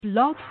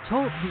Blog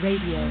Talk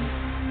Radio.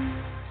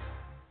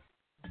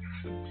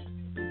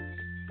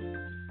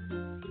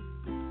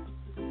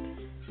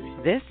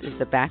 This is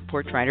the Back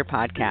Porch Writer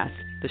Podcast,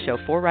 the show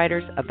for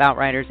writers, about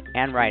writers,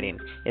 and writing.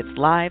 It's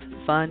live,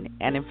 fun,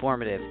 and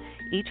informative.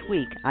 Each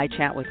week, I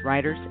chat with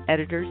writers,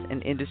 editors,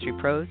 and industry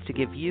pros to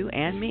give you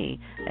and me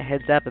a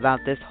heads up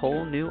about this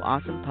whole new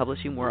awesome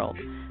publishing world.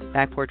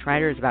 Back Porch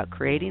Writer is about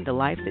creating the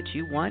life that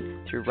you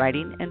want through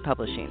writing and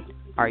publishing.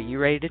 Are you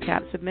ready to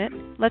tap submit?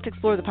 Let's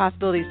explore the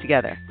possibilities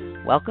together.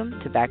 Welcome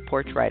to Back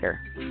Porch Writer.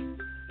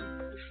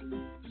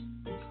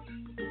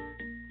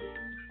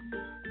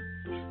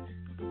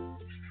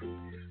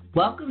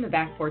 Welcome to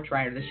Back Porch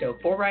Writer, the show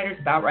for writers,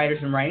 about writers,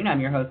 and writing.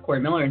 I'm your host, Corey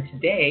Miller, and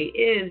today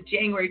is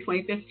January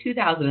 25th,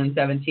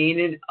 2017,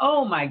 and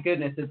oh my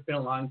goodness, it's been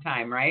a long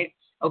time, right?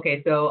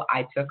 Okay, so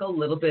I took a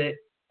little bit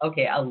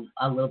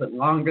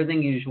longer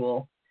than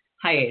usual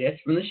hiatus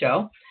from the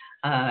show.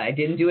 I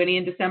didn't do any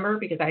in December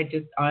because I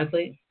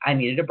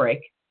needed a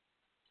break.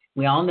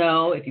 We all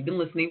know, if you've been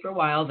listening for a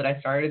while, that I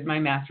started my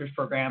master's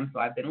program, so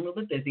I've been a little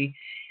bit busy.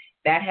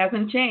 That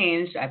hasn't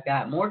changed. I've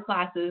got more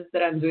classes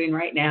that I'm doing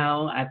right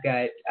now. I've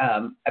got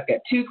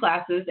 2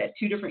 classes at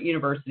 2 different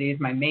universities.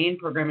 My main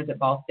program is at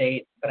Ball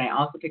State, but I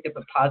also picked up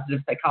a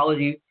positive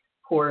psychology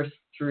course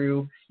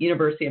through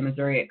University of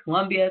Missouri at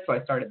Columbia, so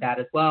I started that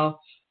as well.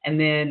 And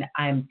then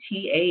I'm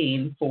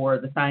TAing for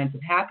the Science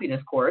of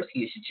Happiness course.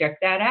 You should check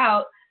that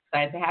out.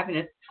 Science of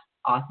Happiness.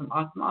 Awesome.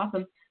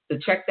 So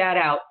check that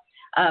out.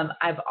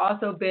 I've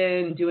also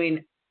been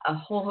doing a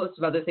whole host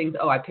of other things.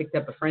 I picked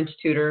up a French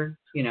tutor,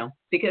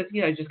 because,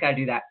 I just got to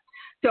do that.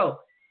 So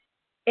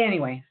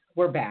anyway,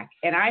 we're back.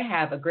 And I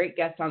have a great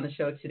guest on the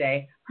show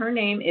today. Her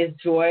name is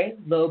Joy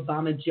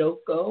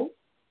Lobamajoko.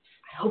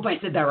 I hope I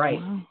said that right.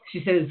 Wow.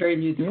 She said it's very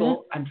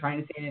musical. Yeah. I'm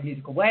trying to say it in a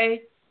musical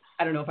way.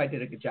 I don't know if I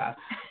did a good job.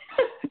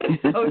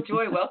 So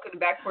Joy, welcome to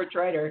Back Porch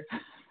Writer.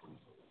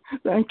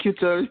 Thank you,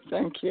 Tori.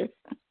 Thank you.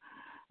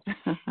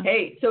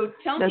 Hey, so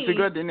tell me. That's a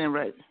good name,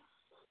 right?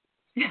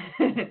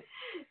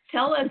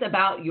 Tell us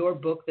about your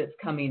book that's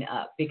coming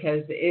up,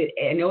 because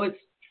I know it's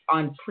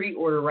on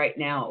pre-order right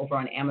now over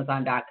on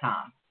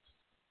Amazon.com.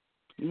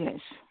 Yes.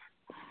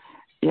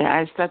 Yeah,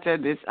 I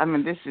started this.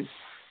 This is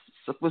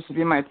supposed to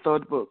be my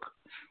 3rd book.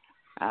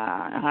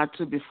 I had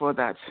 2 before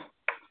that,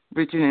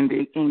 written in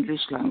the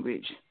English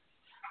language.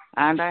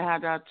 And I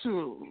had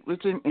 2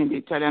 written in the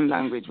Italian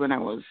language when I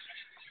was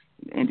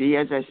in the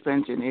years I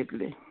spent in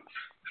Italy.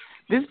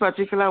 This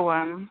particular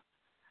one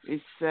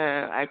is,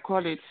 I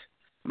call it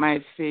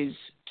my phase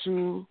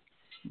 2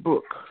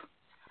 book.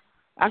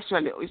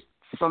 Actually, it's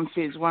from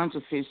phase 1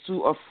 to phase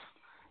 2 of,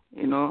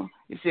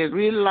 it's a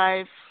real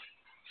life,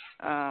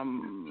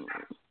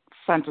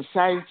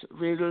 fantasized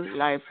real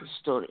life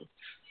story.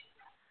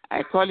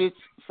 I call it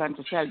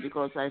fantasized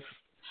because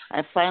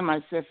I find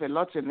myself a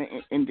lot in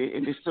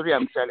the story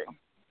I'm telling,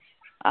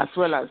 as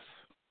well as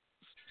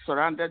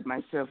surrounded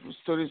myself with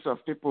stories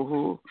of people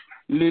who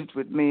lived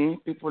with me,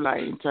 people I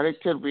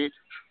interacted with,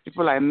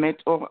 people I met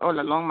all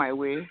along my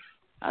way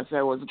as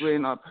I was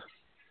growing up.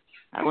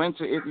 I went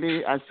to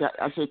Italy as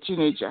a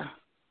teenager,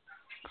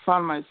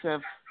 found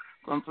myself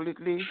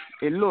completely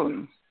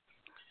alone,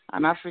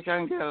 an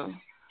African girl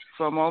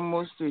from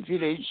almost a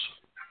village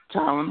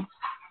town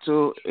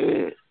to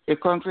a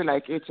country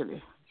like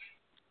Italy,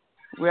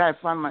 where I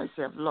found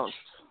myself lost.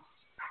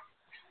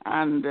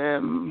 And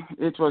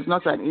it was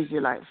not an easy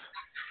life.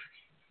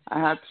 I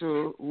had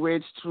to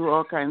wade through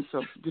all kinds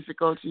of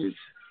difficulties,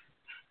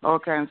 all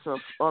kinds of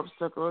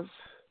obstacles.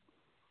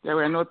 There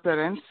were no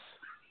parents,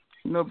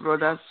 no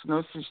brothers,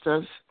 no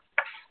sisters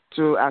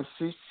to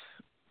assist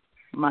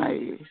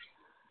my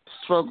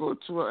struggle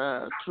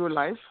through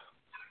life.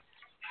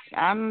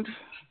 And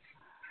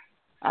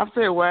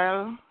after a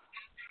while,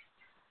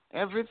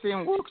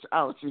 everything worked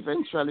out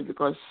eventually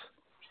because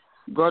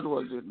God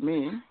was with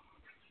me.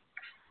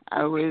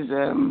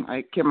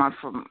 I came out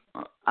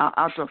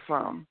of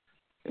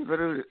a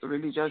very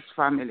religious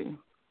family,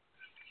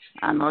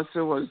 and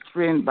also was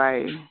trained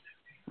by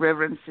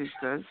Reverend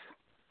Sisters.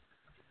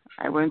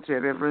 I went to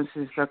a Reverend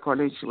Sister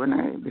college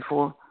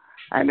before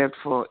I left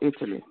for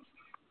Italy.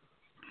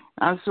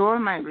 And so all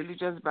my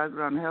religious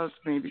background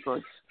helped me,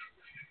 because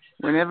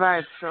whenever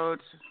I felt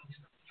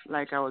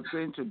like I was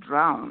going to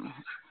drown,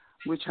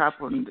 which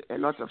happened a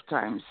lot of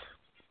times,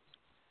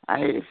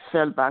 I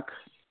fell back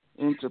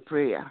into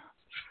prayer,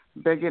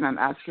 begging and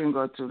asking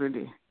God to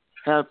really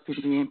help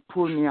me,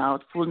 pull me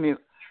out, pull me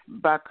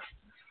back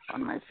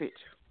on my feet.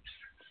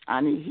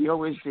 And he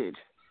always did.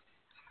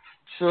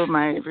 So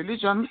my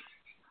religion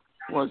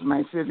was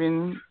my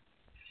saving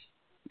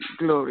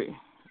glory,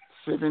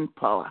 saving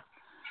power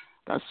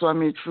that saw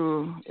me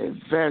through a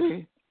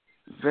very,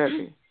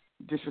 very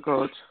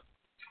difficult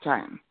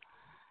time.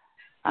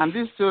 And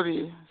this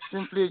story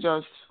simply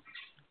just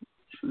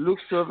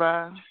looks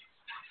over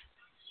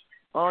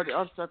all the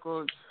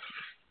obstacles,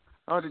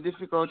 all the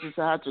difficulties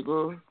I had to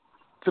go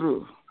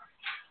through,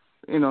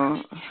 when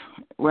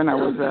I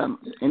was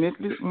in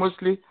Italy,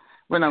 mostly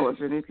when I was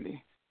in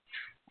Italy.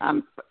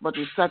 But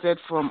it started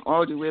from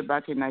all the way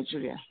back in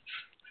Nigeria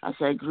as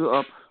I grew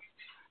up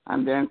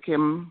and then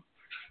came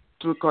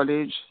through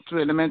college,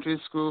 through elementary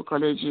school,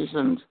 colleges,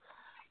 and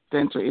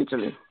then to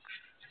Italy.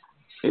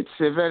 It's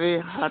a very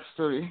hard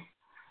story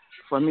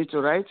for me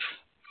to write,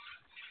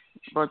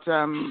 but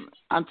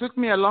and took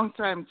me a long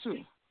time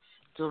too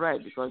to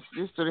write, because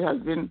this story has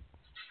been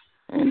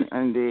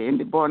in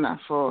the burner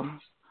for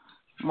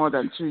more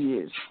than 2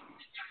 years.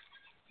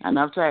 And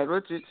after I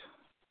wrote it,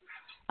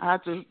 I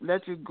had to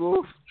let it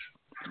go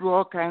through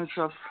all kinds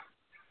of,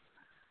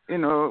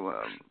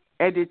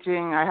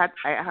 editing. I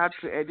had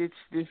to edit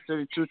this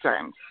story 2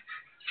 times.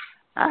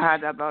 I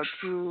had about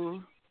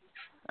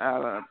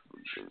I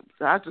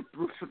had to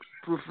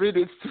proofread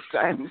it 2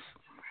 times.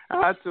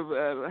 I had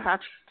to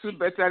have 2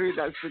 better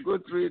readers to go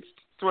through it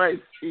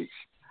twice each.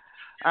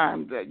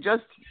 And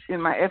just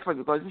in my effort,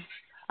 because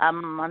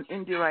I'm an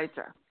indie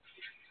writer.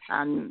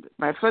 And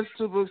my first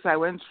 2 books, I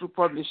went through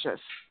publishers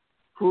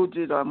who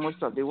did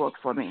most of the work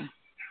for me.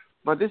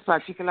 But this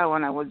particular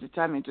one, I was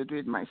determined to do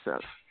it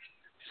myself.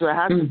 So I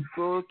had to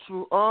go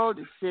through all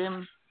the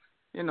same,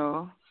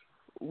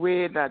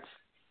 way that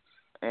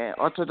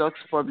orthodox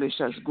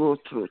publishers go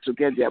through to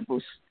get their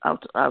books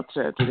out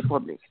to the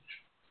public.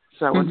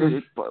 So I wanted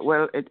it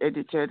well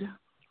edited,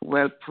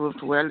 well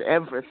proofed, well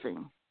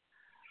everything.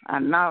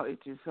 And now it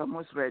is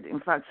almost ready. In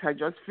fact, I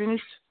just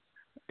finished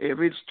a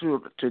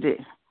read-through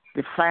today,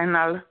 the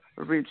final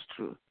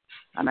read-through.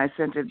 And I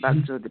sent it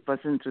back to the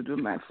person to do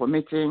my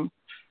formatting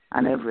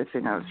and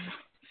everything else.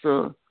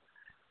 So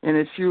in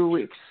a few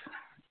weeks,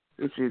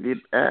 it will be,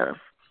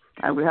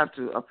 I will have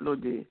to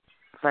upload the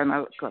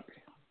final copy.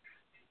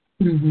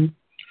 Mm-hmm.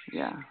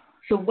 Yeah.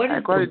 So what is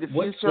I call it the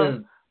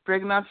future,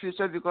 pregnant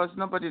future, because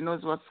nobody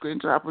knows what's going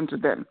to happen to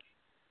them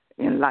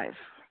in life.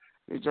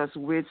 You just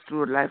wade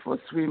through life or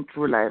swim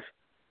through life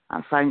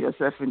and find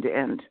yourself in the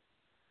end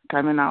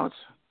coming out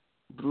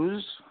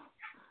bruised.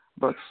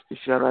 But if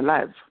you're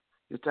alive,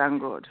 you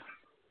thank God.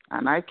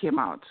 And I came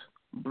out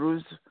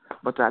bruised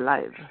but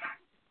alive.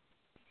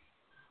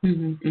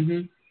 Mm-hmm,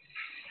 mm-hmm.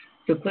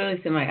 So clearly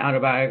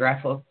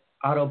semi-autobiographical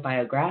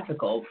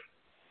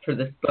for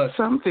this book.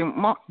 Something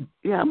more,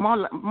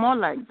 more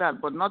like that,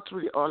 but not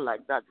really all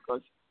like that,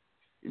 because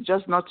it's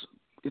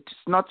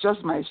not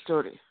just my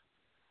story.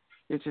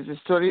 It is a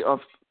story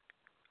of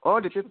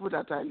all the people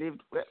that I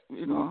lived with,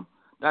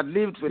 that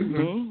lived with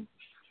me,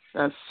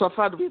 that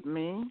suffered with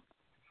me,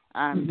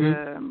 and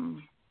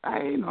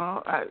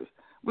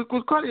we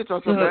could call it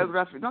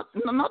autobiography. Not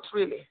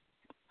really.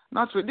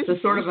 This so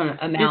sort of an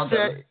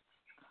amalgam.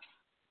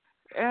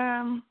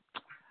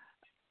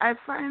 I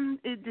find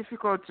it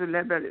difficult to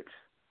label it.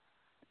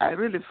 I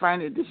really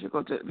find it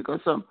difficult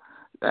because some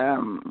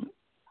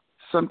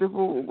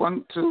people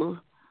want to.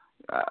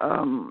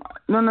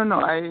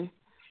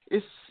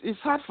 It's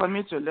hard for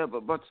me to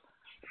label, but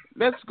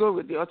let's go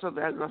with the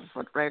autobiography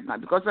for right now,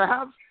 because I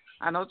have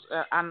a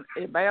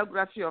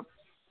biography of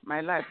my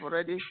life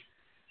already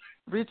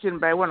written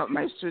by one of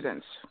my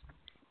students,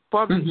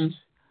 published.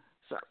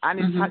 So, and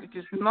it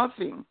is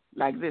nothing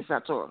like this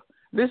at all.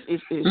 This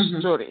is a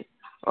story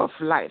of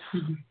life.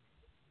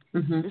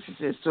 This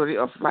is a story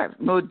of life.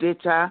 No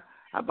data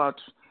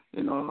about,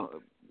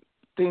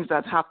 things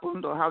that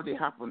happened or how they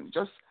happened.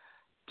 Just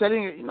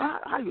telling you,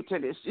 how you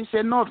tell it. It's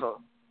a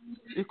novel.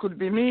 It could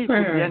be me, it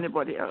could be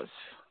anybody else.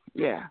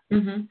 Yeah.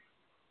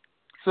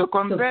 So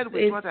compared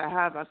with what I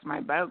have as my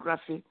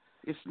biography,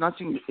 it's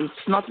nothing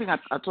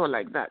at all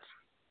like that.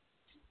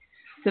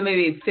 So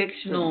maybe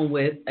fictional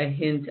with a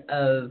hint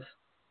of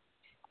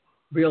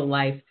real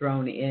life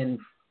thrown in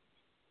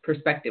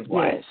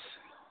perspective-wise.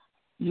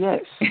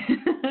 Yes.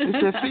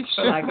 It's a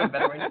fiction. I like a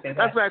better way to say that.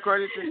 That's why I call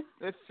it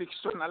a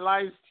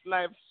fictionalized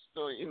life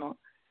story,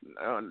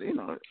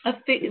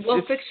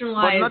 fictionalized,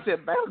 but not a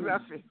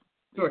biography.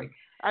 Story.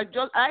 I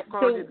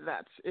called it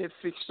that, a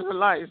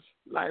fictionalized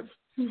life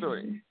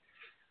story,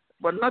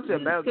 but not a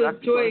biography.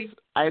 So Joy,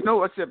 I know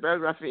what a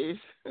biography is.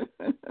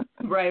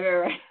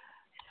 Right.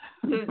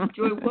 So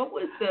Joy,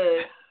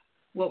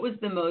 what was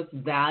the most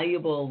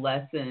valuable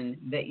lesson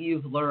that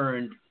you've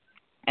learned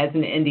as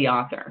an indie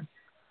author?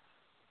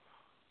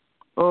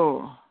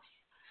 Oh,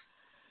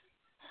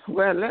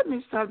 well, let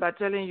me start by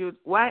telling you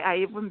why I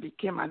even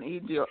became an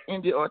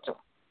indie author.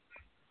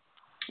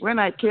 When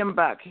I came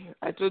back,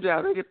 I told you I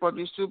already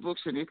published 2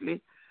 books in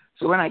Italy.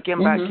 So when I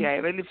came back here, I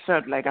really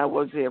felt like I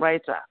was a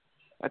writer,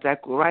 that I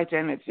could write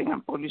anything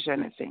and publish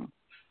anything.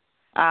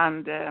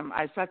 And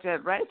I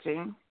started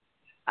writing,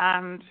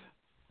 and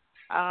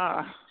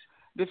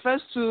the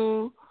first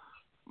 2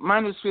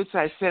 manuscripts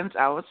I sent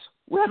out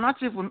were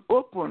not even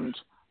opened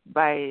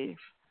by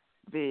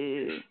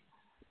the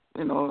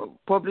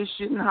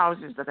publishing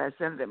houses that I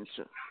sent them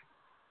to.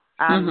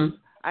 And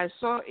I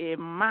saw a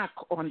mark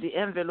on the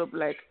envelope,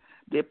 like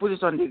they put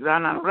it on the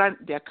ground and ran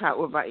their car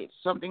over it,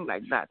 something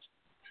like that.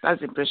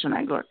 That's the impression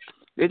I got.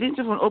 They didn't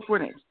even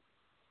open it.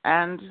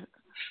 And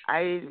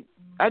I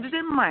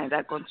didn't mind.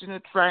 I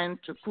continued trying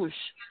to push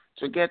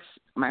to get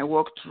my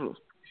work through.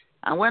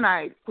 And when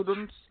I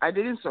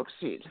didn't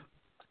succeed,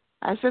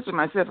 I said to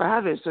myself, I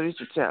have a story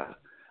to tell,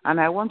 and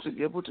I want to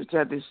be able to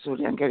tell this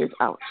story and get it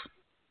out.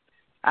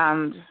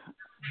 And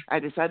I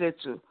decided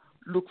to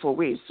look for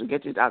ways to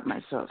get it out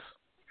myself.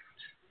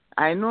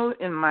 I know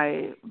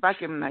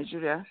back in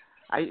Nigeria,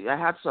 I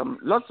had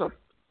lots of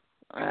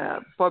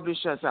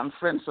publishers and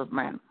friends of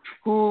mine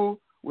who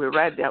will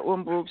write their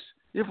own books,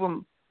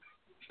 even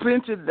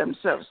print it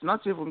themselves,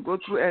 not even go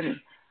through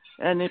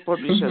any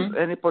publishers,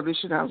 any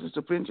publishing houses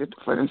to print it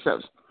for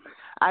themselves.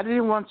 I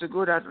didn't want to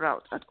go that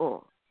route at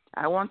all.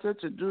 I wanted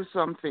to do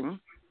something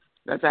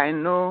that I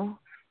know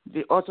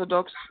the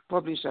orthodox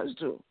publishers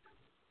do.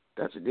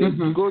 That they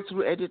go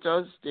through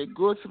editors, they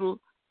go through,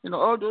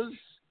 all those,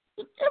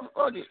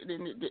 all the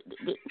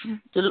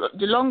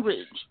long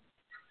range.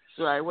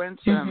 So I went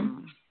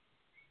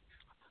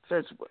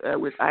first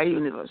with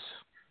iUniverse,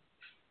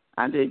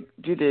 and they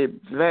did a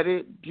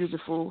very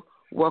beautiful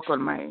work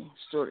on my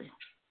story.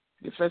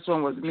 The first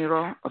one was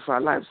Mirror of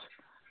Our Lives,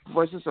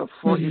 Voices of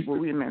Four Igbo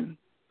Women.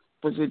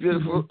 It was a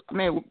beautiful,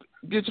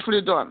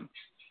 beautifully done.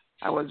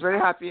 I was very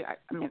happy.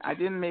 I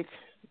didn't make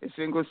a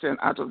single cent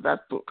out of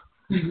that book.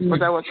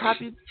 But I was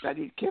happy that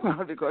it came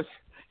out because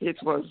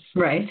it was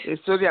a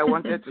story I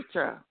wanted to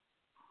tell.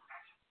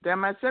 Then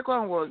my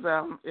second was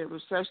a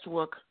research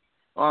work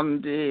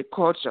on the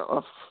culture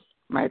of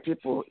my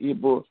people,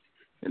 Igbo,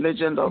 the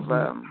legend of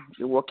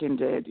the Walking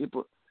Dead,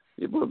 Igbo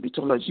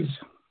mythologies.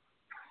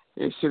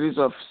 A series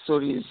of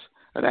stories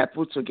that I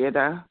put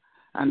together,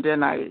 and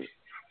then I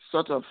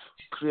sort of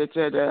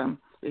created a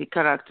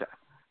character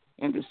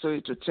in the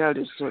story to tell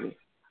the story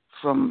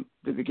from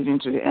the beginning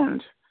to the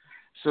end.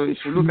 So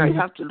if you look at, you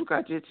have to look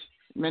at it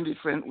in many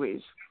different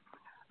ways.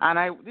 And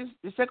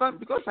the second,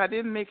 because I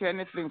didn't make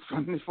anything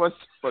from the first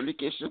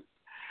publication,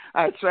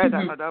 I tried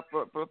another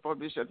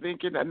publisher,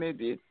 thinking that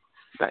maybe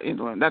that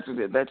would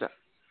be better.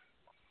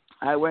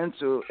 I went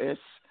to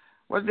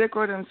what they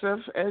call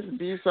themselves,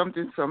 SB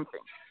something.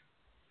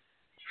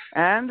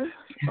 And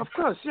of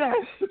course,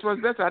 it was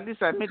better. At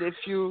least I made a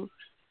few,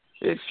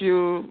 this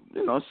was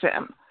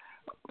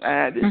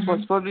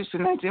published in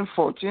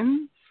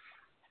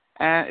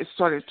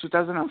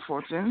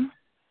 2014,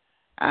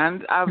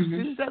 and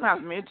since then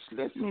I've made,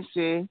 let me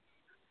say,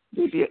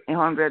 maybe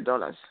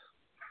 $100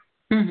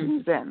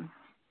 since then.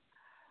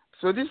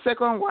 So this third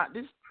one,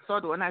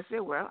 I say,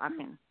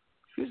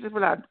 these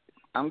people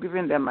I'm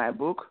giving them my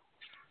book,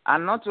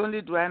 and not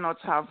only do I not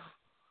have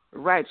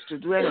rights to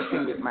do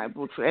anything with my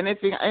book,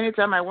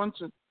 anytime I want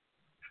to,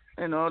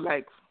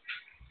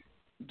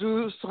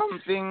 do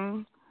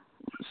something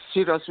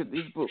serious with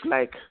this book,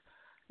 like,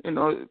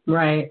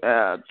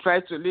 try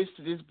to list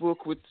this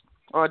book with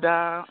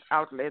other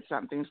outlets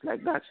and things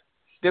like that,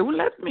 they will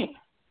let me.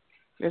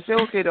 They say,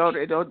 okay,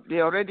 they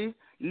already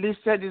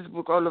listed this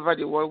book all over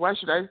the world. Why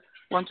should I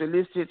want to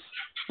list it,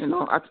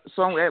 at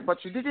somewhere?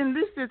 But you didn't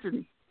list it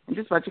in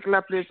this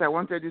particular place. I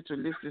wanted you to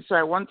list it. So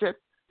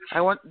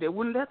they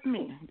wouldn't let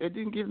me. They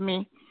didn't give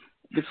me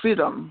the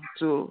freedom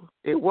to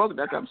a work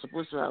that I'm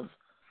supposed to have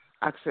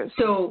access to.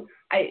 So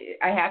I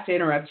have to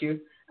interrupt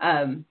you.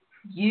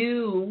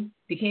 You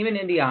became an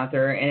indie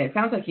author, and it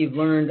sounds like you've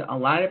learned a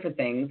lot of different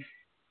things.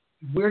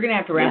 We're going to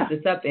have to wrap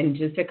this up in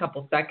just a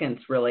couple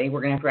seconds, really.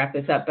 We're going to have to wrap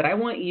this up. But I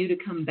want you to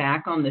come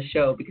back on the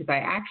show because I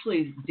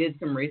actually did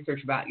some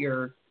research about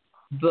your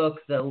book,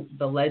 The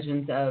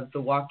Legends of the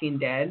Walking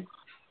Dead.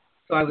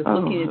 So I was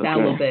looking at that a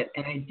little bit,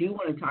 and I do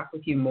want to talk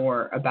with you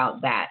more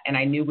about that. And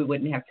I knew we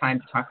wouldn't have time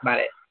to talk about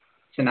it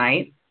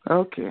tonight.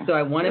 Okay. So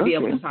I want to be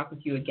able to talk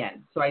with you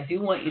again. So I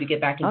do want you to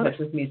get back in touch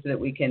with me so that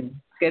we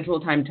can schedule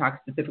time to talk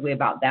specifically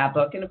about that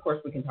book. And, of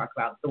course, we can talk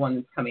about the one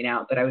that's coming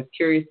out. But I was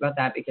curious about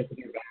that because of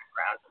your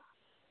background.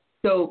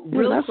 So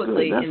really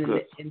quickly,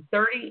 in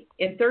 30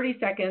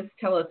 seconds,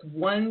 tell us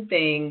one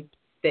thing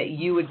that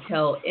you would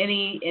tell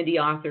any indie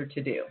author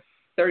to do.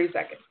 30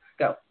 seconds.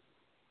 Go.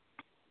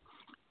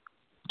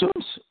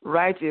 Don't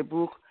write a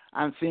book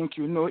and think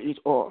you know it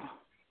all.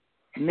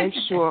 Make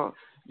sure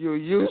you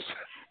use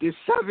the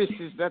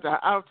services that are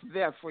out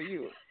there for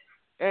you.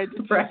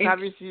 Editing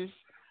services,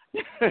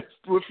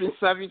 proofing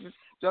services.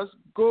 Just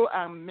go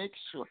and make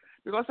sure.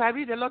 Because I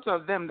read a lot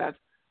of them that,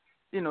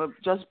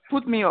 just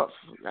put me off.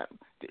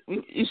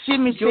 You see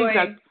me Joy,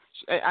 think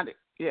that,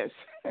 yes.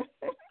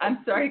 I'm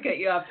sorry to cut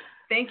you off.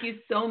 Thank you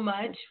so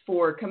much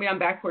for coming on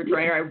Back Porch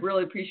Writer. I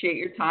really appreciate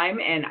your time,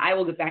 and I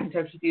will get back in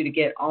touch with you to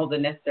get all the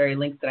necessary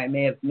links that I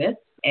may have missed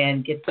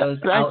and get those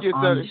out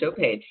on the show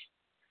page.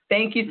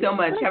 Thank you so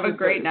much. Have a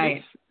great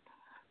night.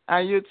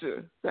 And you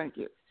too. Thank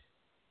you.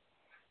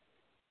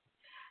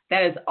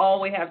 That is all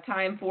we have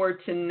time for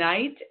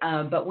tonight,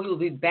 but we will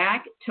be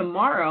back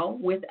tomorrow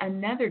with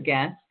another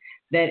guest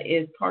that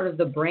is part of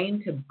the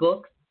Brain to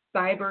Book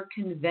Cyber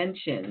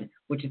Convention,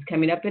 which is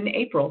coming up in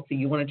April, so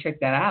you want to check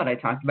that out. I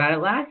talked about it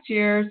last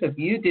year, so if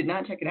you did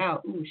not check it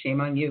out,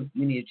 shame on you.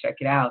 You need to check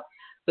it out.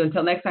 So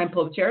until next time,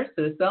 pull up a chair,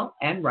 sit a spell,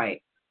 and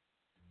write.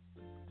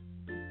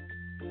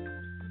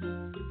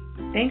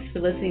 Thanks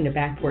for listening to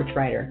Back Porch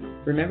Writer.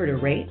 Remember to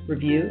rate,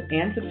 review,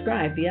 and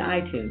subscribe via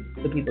iTunes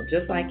so people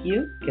just like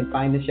you can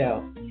find the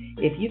show.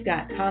 If you've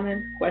got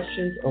comments,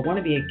 questions, or want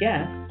to be a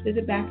guest,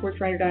 visit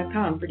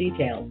backporchwriter.com for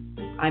details.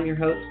 I'm your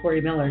host,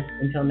 Corey Miller.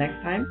 Until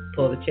next time,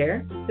 pull the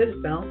chair, sit a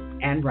spell,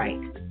 and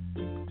write.